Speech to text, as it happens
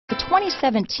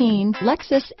2017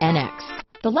 Lexus NX.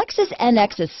 The Lexus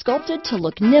NX is sculpted to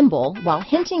look nimble while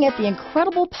hinting at the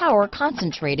incredible power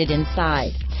concentrated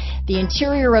inside. The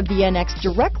interior of the NX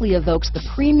directly evokes the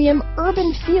premium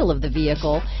urban feel of the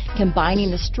vehicle,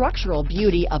 combining the structural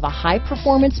beauty of a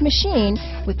high-performance machine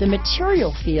with the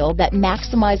material feel that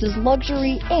maximizes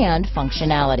luxury and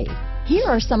functionality. Here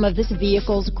are some of this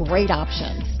vehicle's great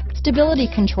options: stability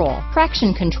control,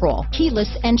 traction control, keyless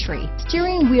entry,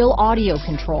 steering wheel audio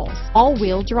controls,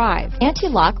 all-wheel drive,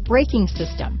 anti-lock braking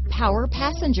system, power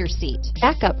passenger seat,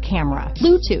 backup camera,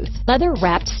 Bluetooth,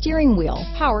 leather-wrapped steering wheel,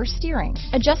 power steering,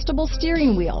 adjustable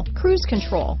steering wheel, cruise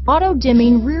control,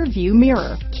 auto-dimming rear-view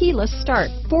mirror, keyless start,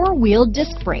 four-wheel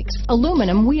disc brakes,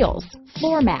 aluminum wheels,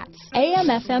 floor mats,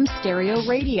 AM/FM stereo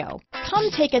radio. Come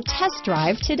take a test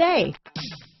drive today.